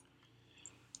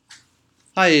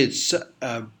Hi, it's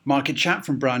Market Chat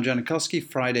from Brian Janikowski,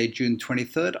 Friday, June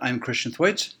 23rd. I'm Christian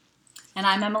Thwaite. And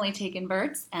I'm Emily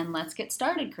Taken-Bertz, and let's get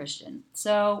started, Christian.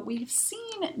 So we've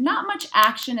seen not much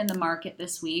action in the market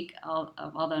this week,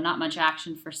 although not much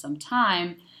action for some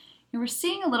time. And we're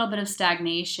seeing a little bit of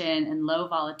stagnation and low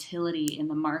volatility in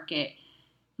the market.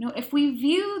 If we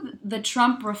view the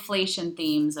Trump reflation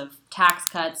themes of tax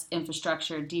cuts,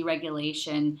 infrastructure,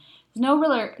 deregulation, no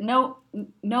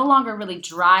longer really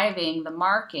driving the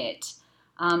market.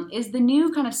 Is the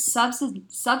new kind of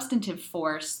substantive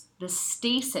force the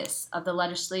stasis of the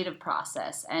legislative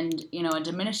process and a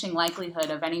diminishing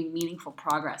likelihood of any meaningful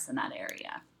progress in that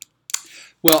area?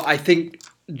 Well, I think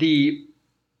the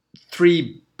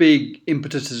three big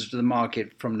impetuses to the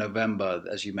market from November,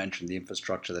 as you mentioned, the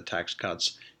infrastructure, the tax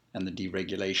cuts, and the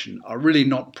deregulation, are really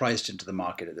not priced into the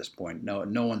market at this point.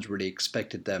 No one's really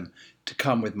expected them to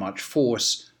come with much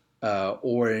force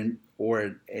or in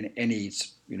any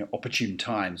opportune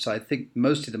time. So I think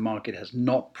most of the market has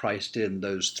not priced in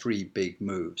those three big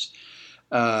moves.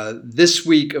 This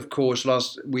week, of course,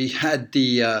 we had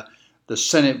the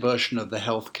Senate version of the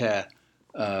healthcare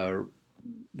uh,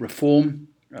 reform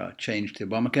change to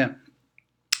Obamacare.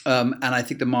 And I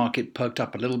think the market perked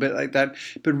up a little bit like that.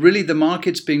 But really, the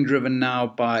market's being driven now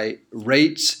by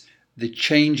rates, the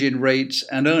change in rates,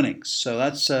 and earnings. So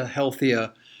that's a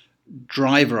healthier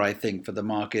driver, I think, for the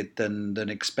market than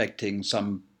expecting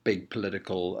some big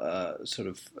political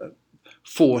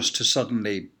force to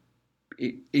suddenly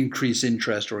increase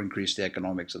interest or increase the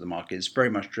economics of the market. It's very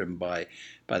much driven by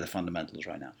the fundamentals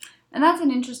right now. And that's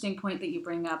an interesting point that you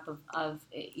bring up of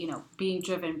being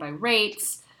driven by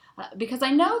rates, because I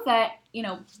know that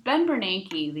Ben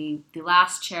Bernanke, the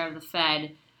last chair of the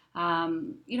Fed, a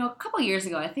couple of years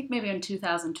ago, I think maybe in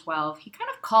 2012, he kind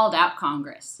of called out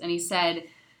Congress and he said,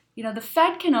 the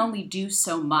Fed can only do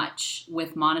so much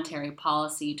with monetary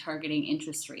policy targeting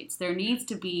interest rates. There needs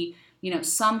to be,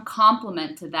 some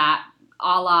complement to that,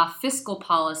 a la fiscal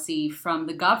policy from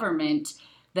the government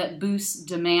that boosts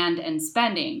demand and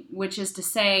spending, which is to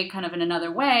say, kind of in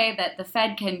another way, that the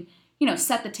Fed can,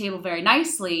 set the table very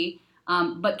nicely,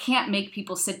 but can't make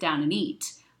people sit down and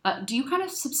eat. Do you kind of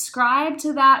subscribe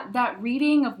to that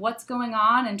reading of what's going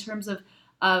on in terms of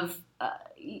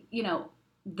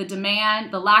the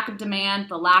demand, the lack of demand,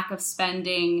 the lack of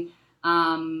spending?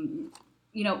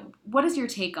 What is your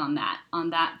take on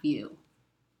that view?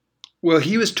 Well,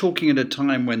 he was talking at a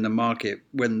time when the market,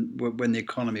 when the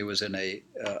economy was in a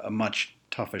much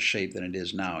tougher shape than it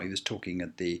is now. He was talking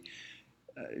at the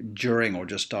during or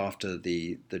just after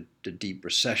the deep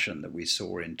recession that we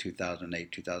saw in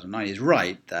 2008, 2009. He's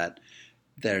right that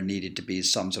there needed to be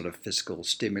some sort of fiscal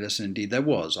stimulus, and indeed there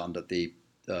was under the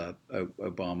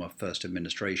Obama first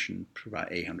administration,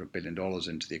 about $800 billion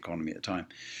into the economy at the time.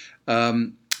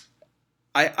 Um,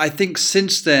 I think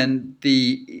since then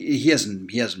he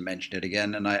hasn't mentioned it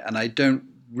again, and I don't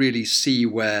really see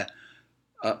where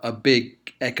a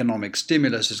big economic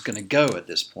stimulus is going to go at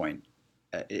this point.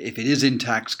 If it is in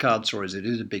tax cuts or as it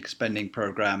is a big spending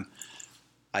program,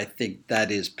 I think that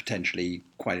is potentially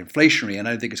quite inflationary, and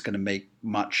I don't think it's going to make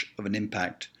much of an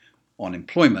impact on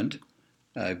employment,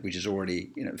 which is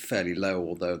already fairly low,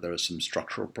 although there are some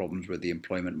structural problems with the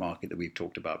employment market that we've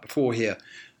talked about before here.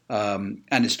 And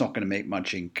it's not going to make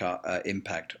much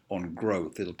impact on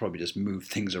growth. It'll probably just move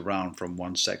things around from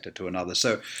one sector to another.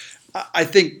 So I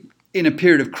think in a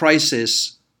period of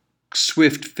crisis,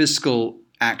 swift fiscal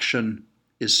action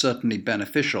is certainly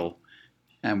beneficial,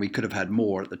 and we could have had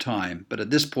more at the time. But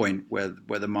at this point, where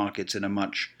the market's in a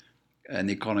much and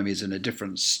the economy is in a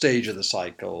different stage of the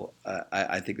cycle,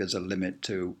 I think there's a limit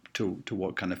to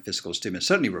what kind of fiscal stimulus.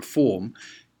 Certainly, reform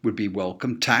would be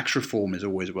welcome. Tax reform is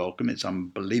always welcome. It's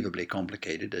unbelievably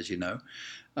complicated, as you know.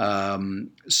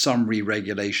 Some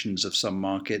re-regulations of some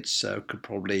markets could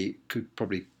probably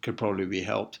be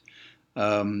helped.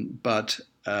 But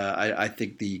I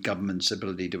think the government's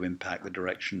ability to impact the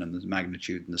direction and the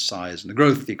magnitude and the size and the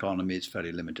growth of the economy is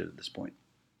fairly limited at this point.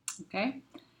 Okay.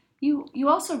 You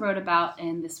also wrote about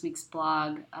in this week's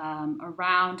blog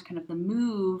around kind of the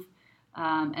move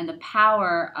and the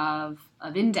power of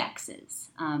indexes,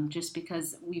 just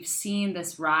because we've seen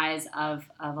this rise of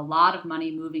a lot of money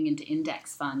moving into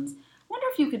index funds. I wonder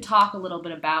if you could talk a little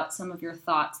bit about some of your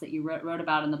thoughts that you wrote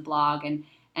about in the blog, and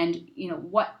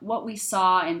what we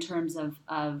saw in terms of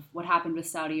what happened with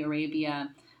Saudi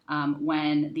Arabia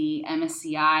when the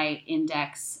MSCI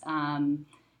index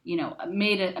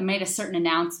made a certain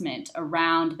announcement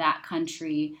around that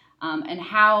country, and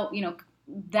how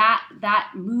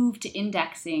that move to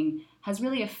indexing has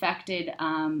really affected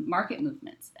market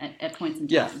movements at points in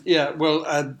time. Yeah.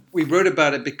 Well, we wrote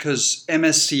about it because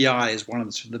MSCI is one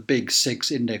of the big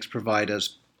 6 index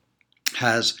providers,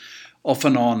 has off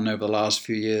and on over the last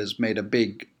few years made a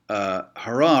big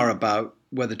hurrah about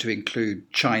whether to include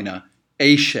China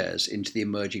A shares into the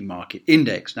emerging market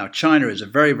index. Now, China is a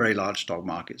very, very large stock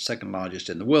market, second largest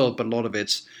in the world, but a lot of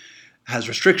it has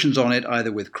restrictions on it,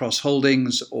 either with cross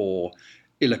holdings or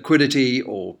illiquidity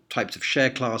or types of share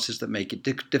classes that make it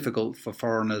difficult for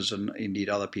foreigners and indeed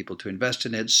other people to invest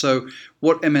in it. So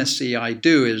what MSCI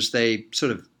do is they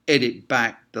sort of edit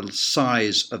back the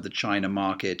size of the China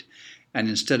market, and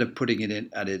instead of putting it in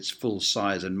at its full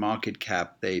size and market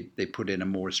cap, they put in a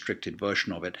more restricted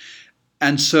version of it.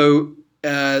 And so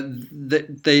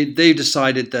they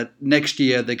decided that next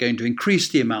year they're going to increase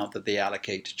the amount that they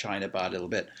allocate to China by a little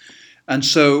bit. And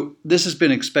so this has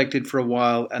been expected for a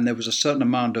while, and there was a certain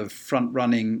amount of front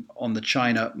running on the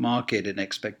China market in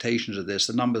expectations of this.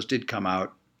 The numbers did come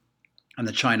out, and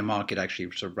the China market actually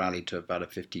sort of rallied to about a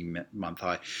 15-month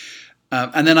high.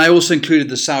 And then I also included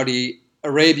the Saudi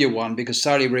Arabia one, because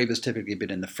Saudi Arabia has typically been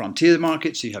in the frontier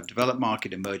market. So you have developed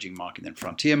market, emerging market, then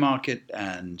frontier market,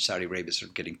 and Saudi Arabia is sort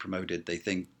of getting promoted, they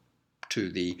think, to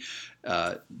the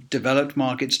developed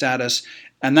market status.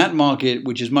 And that market,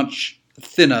 which is much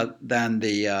thinner than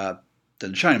the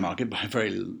China market by a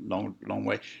very long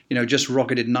way, just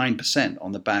rocketed 9%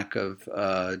 on the back of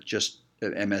just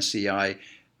MSCI,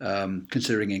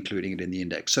 considering including it in the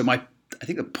index. So I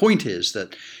think the point is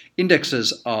that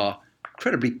indexes are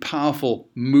incredibly powerful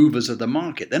movers of the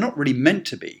market. They're not really meant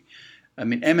to be. I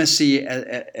mean, MSCI,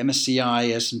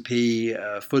 S&P,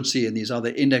 FTSE, and these other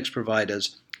index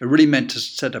providers are really meant to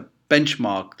set a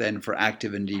benchmark then for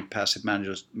active and indeed passive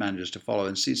managers to follow.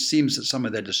 And it seems that some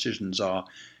of their decisions are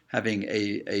having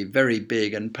a very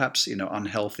big and perhaps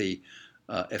unhealthy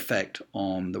effect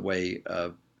on the way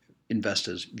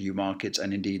investors view markets,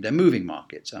 and indeed they're moving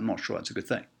markets. I'm not sure that's a good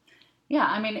thing. Yeah,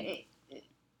 I mean,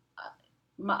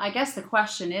 I guess the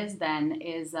question is then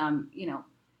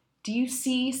do you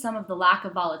see some of the lack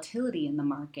of volatility in the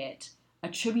market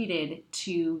attributed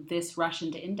to this rush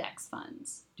into index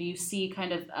funds? Do you see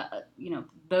kind of,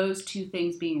 those two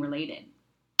things being related?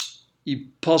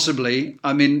 Possibly.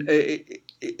 I mean,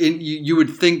 you would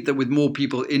think that with more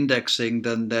people indexing,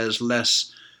 then there's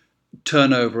less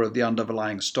turnover of the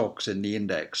underlying stocks in the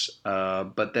index.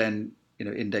 But then,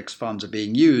 index funds are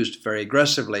being used very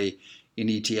aggressively in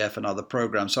ETF and other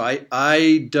programs. So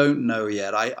I don't know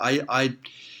yet. I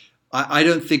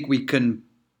don't think we can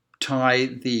tie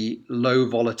the low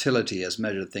volatility as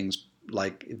measured things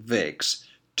like VIX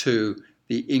to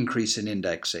the increase in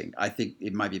indexing. I think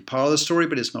it might be part of the story,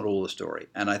 but it's not all the story.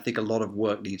 And I think a lot of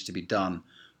work needs to be done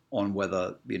on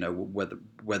whether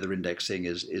indexing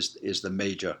is the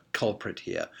major culprit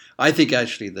here. I think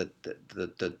actually that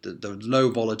the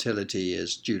low volatility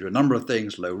is due to a number of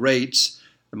things: low rates,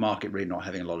 the market really not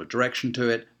having a lot of direction to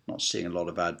it, not seeing a lot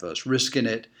of adverse risk in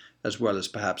it, as well as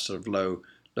perhaps sort of low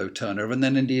turnover, and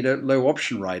then indeed a low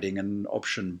option writing and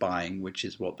option buying, which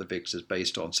is what the VIX is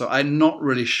based on. So I'm not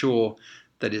really sure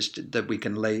that we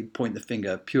can point the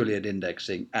finger purely at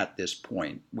indexing at this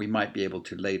point. We might be able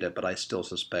to later, but I still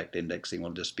suspect indexing will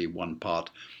just be one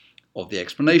part of the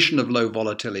explanation of low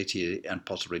volatility, and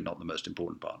possibly not the most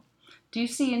important part. Do you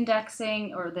see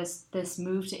indexing, or this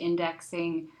move to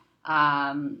indexing,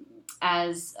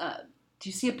 as do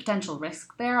you see a potential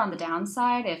risk there on the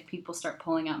downside if people start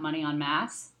pulling out money en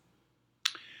masse?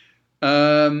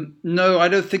 No, I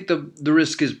don't think the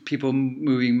risk is people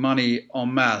moving money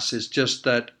en masse. It's just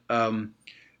that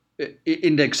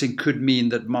indexing could mean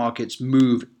that markets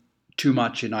move too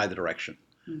much in either direction,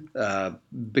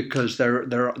 because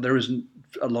there isn't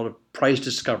a lot of price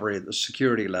discovery at the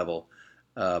security level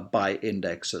by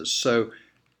indexes. So,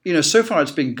 so far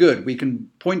it's been good. We can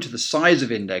point to the size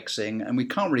of indexing, and we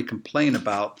can't really complain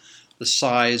about the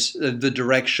size, the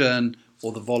direction,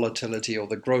 or the volatility, or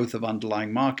the growth of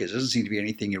underlying markets. There doesn't seem to be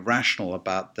anything irrational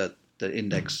about that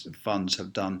index funds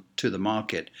have done to the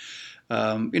market.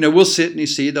 We'll certainly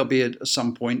see there'll be at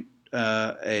some point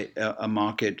a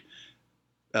market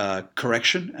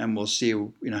correction, and we'll see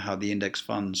how the index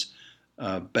funds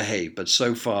behave. But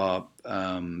so far,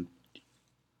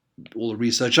 all the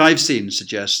research I've seen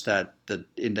suggests that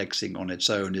indexing on its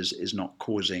own is not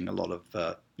causing a lot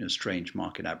of strange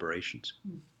market aberrations.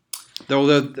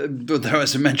 Although,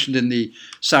 as I mentioned in the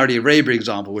Saudi Arabia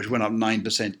example, which went up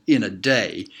 9% in a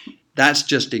day, that's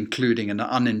just including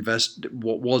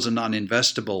what was an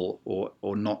uninvestable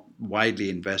or not widely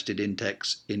invested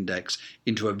index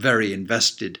into a very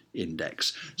invested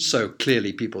index. So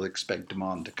clearly people expect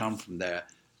demand to come from there.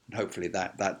 And hopefully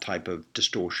that type of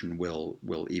distortion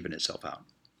will even itself out.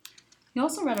 You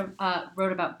also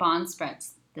wrote about bond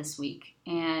spreads this week,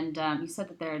 and you said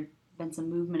that there had been some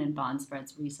movement in bond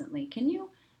spreads recently. Can you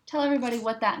tell everybody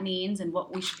what that means and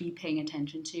what we should be paying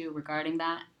attention to regarding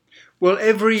that? Well,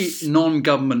 every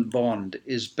non-government bond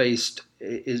is based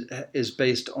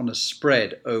on a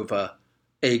spread over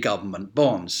a government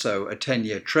bond. So a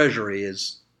 10-year treasury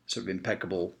is sort of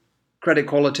impeccable credit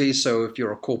quality. So if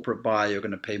you're a corporate buyer, you're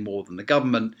going to pay more than the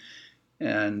government.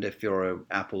 And if you're a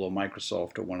Apple or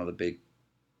Microsoft or one of the big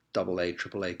AA,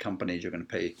 AAA companies, you're going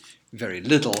to pay very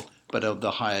little. But of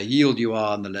the higher yield you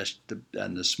are, and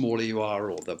the smaller you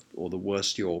are, or the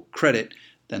worse your credit,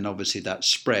 then obviously that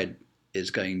spread is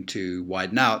going to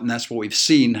widen out, and that's what we've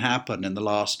seen happen in the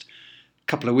last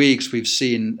couple of weeks. We've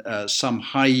seen some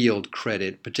high yield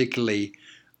credit, particularly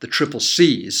the triple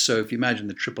C's. So if you imagine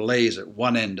the triple A's at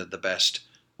one end of the best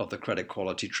of the credit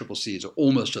quality, triple C's are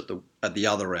almost at the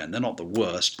other end. They're not the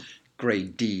worst.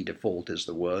 Grade D default is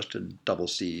the worst, and double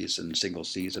C's and single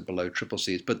C's are below triple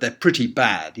C's, but they're pretty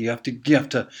bad. You have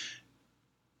to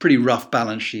pretty rough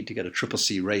balance sheet to get a triple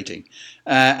C rating,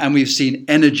 and we've seen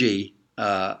energy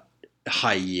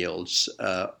high yields,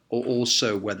 or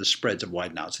also where the spreads have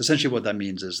widened out. So essentially, what that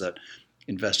means is that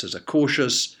investors are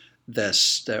cautious. They're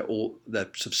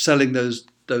sort of selling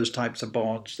those types of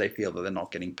bonds. They feel that they're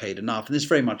not getting paid enough, and this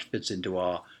very much fits into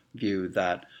our view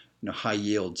that high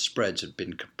yield spreads had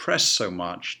been compressed so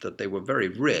much that they were very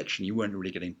rich, and you weren't really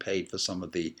getting paid for some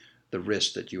of the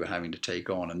risk that you were having to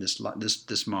take on. And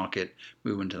this market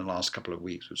movement in the last couple of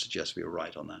weeks would suggest we were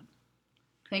right on that.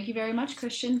 Thank you very much,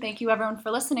 Christian. Thank you, everyone, for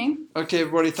listening. Okay,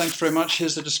 everybody, thanks very much.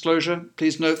 Here's the disclosure.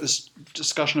 Please note this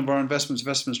discussion of our investment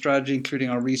strategy, including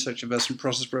our research investment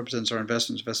process, represents our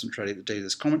investment strategy at the date of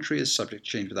this commentary, is subject to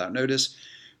change without notice.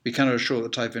 We cannot assure that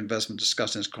the type of investment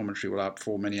discussed in this commentary will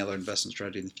outperform any other investment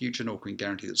strategy in the future, nor can we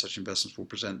guarantee that such investments will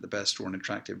present the best or an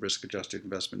attractive risk-adjusted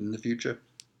investment in the future.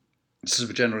 This is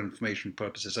for general information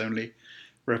purposes only.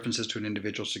 References to an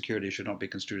individual security should not be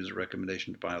construed as a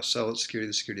recommendation to buy or sell its security.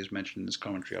 The securities mentioned in this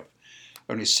commentary are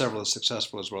only several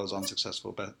successful as well as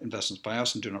unsuccessful investments by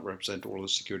us and do not represent all of the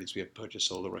securities we have purchased,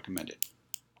 sold, or recommended.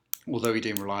 Although we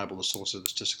deem reliable the source of the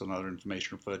statistical and other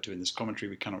information referred to in this commentary,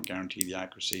 we cannot guarantee the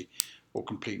accuracy or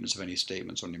completeness of any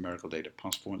statements or numerical data.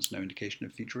 Past performance, no indication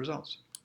of future results.